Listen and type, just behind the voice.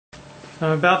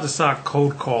I'm about to start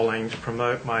cold calling to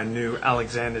promote my new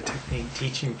Alexander Technique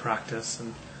teaching practice,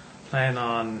 and plan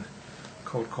on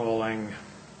cold calling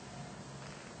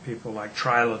people like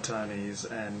trial attorneys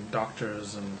and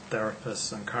doctors and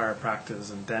therapists and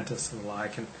chiropractors and dentists and the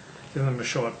like, and give them a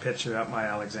short pitch about my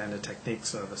Alexander Technique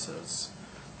services.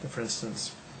 So for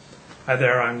instance, hi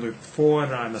there, I'm Luke Ford.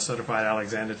 I'm a certified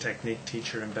Alexander Technique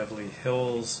teacher in Beverly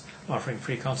Hills, offering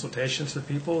free consultations to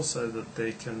people so that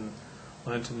they can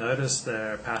learn to notice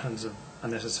their patterns of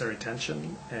unnecessary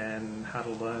tension and how to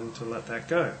learn to let that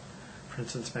go. For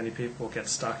instance, many people get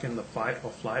stuck in the fight or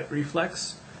flight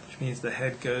reflex, which means the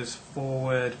head goes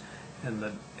forward and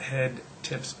the head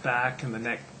tips back and the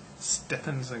neck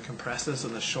stiffens and compresses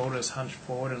and the shoulders hunch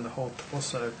forward and the whole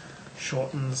torso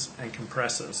shortens and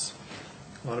compresses.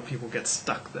 A lot of people get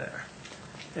stuck there,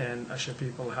 and I show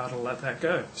people how to let that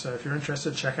go. So if you're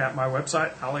interested, check out my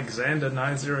website,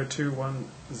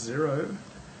 Alexander90210,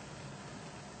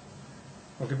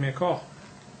 or give me a call.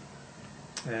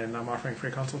 And I'm offering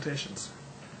free consultations.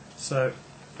 So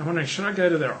I'm wondering, should I go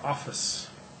to their office?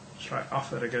 Should I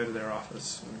offer to go to their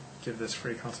office and give this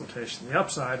free consultation? The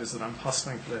upside is that I'm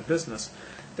hustling for their business.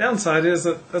 Downside is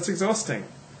that that's exhausting.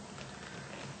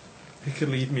 It could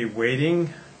leave me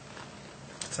waiting.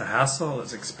 It's a hassle,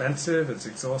 it's expensive, it's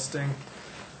exhausting.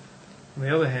 On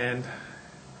the other hand,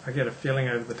 if I get a feeling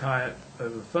over the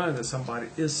phone that somebody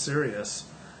is serious,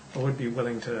 I would be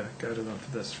willing to go to them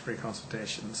for this free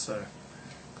consultation. So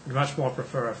I'd much more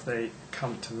prefer if they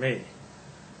come to me.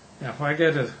 Now, if I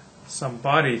go to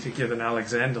somebody to give an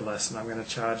Alexander lesson, I'm going to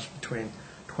charge between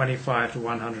 $25 to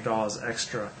 $100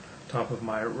 extra top of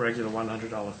my regular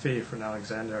 $100 fee for an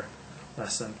Alexander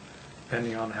lesson,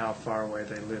 depending on how far away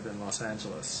they live in Los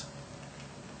Angeles.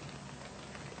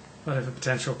 But if a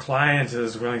potential client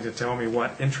is willing to tell me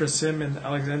what interests him in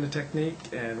Alexander Technique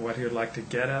and what he would like to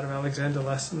get out of Alexander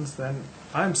lessons, then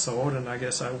I'm sold, and I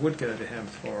guess I would go to him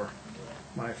for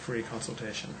my free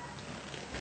consultation.